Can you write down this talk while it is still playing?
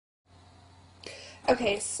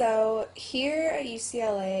Okay, so here at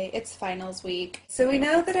UCLA, it's finals week. So we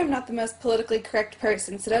know that I'm not the most politically correct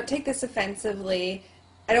person, so don't take this offensively.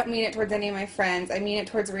 I don't mean it towards any of my friends. I mean it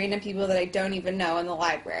towards random people that I don't even know in the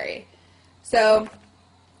library. So,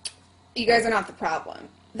 you guys are not the problem.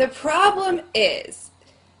 The problem is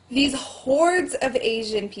these hordes of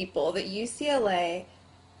Asian people that UCLA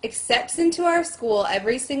accepts into our school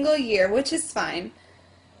every single year, which is fine.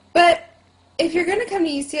 But if you're going to come to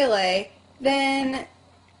UCLA, then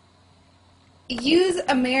use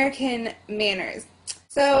American manners.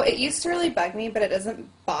 So it used to really bug me, but it doesn't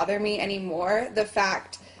bother me anymore, the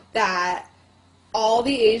fact that all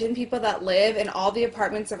the Asian people that live in all the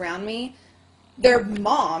apartments around me, their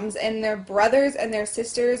moms and their brothers and their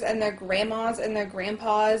sisters and their grandmas and their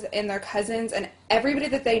grandpas and their cousins and everybody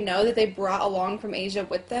that they know that they brought along from Asia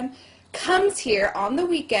with them comes here on the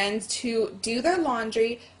weekends to do their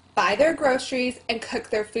laundry, buy their groceries, and cook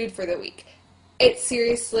their food for the week. It's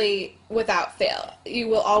seriously without fail. You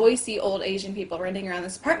will always see old Asian people running around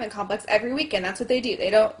this apartment complex every weekend. That's what they do. They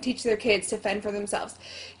don't teach their kids to fend for themselves.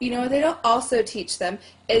 You know what they don't also teach them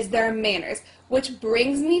is their manners, which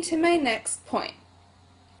brings me to my next point.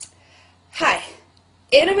 Hi.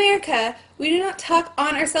 In America, we do not talk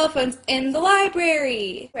on our cell phones in the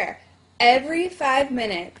library. Where every 5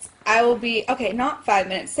 minutes, I will be, okay, not 5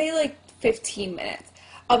 minutes, say like 15 minutes.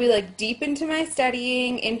 I'll be like deep into my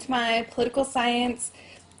studying, into my political science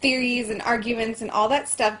theories and arguments and all that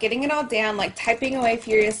stuff, getting it all down, like typing away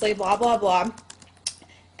furiously, blah, blah, blah.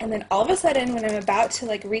 And then all of a sudden, when I'm about to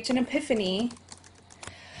like reach an epiphany,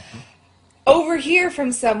 over here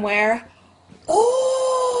from somewhere,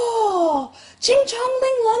 oh, ching chong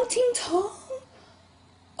ling long ting tong.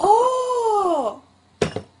 Oh.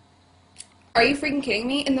 Are you freaking kidding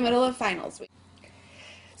me? In the middle of finals week.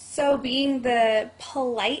 So being the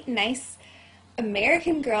polite, nice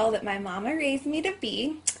American girl that my mama raised me to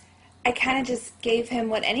be, I kind of just gave him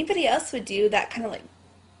what anybody else would do, that kind of like,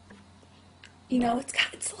 you know,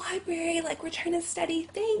 it's a library, like we're trying to study,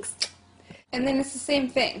 thanks. And then it's the same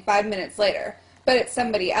thing 5 minutes later, but it's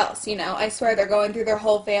somebody else, you know. I swear they're going through their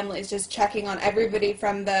whole families, just checking on everybody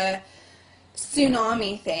from the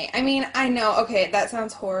tsunami thing. I mean, I know, okay, that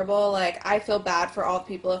sounds horrible. Like, I feel bad for all the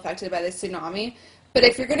people affected by the tsunami. But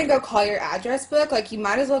if you're going to go call your address book, like, you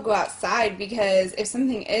might as well go outside, because if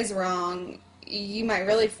something is wrong, you might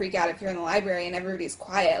really freak out if you're in the library and everybody's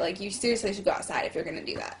quiet. Like, you seriously should go outside if you're going to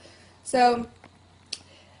do that. So,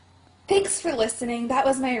 thanks for listening. That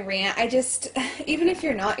was my rant. Even if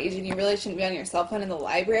you're not Asian, you really shouldn't be on your cell phone in the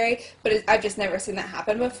library, but I've just never seen that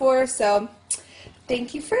happen before. So,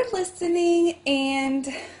 thank you for listening, and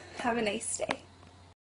have a nice day.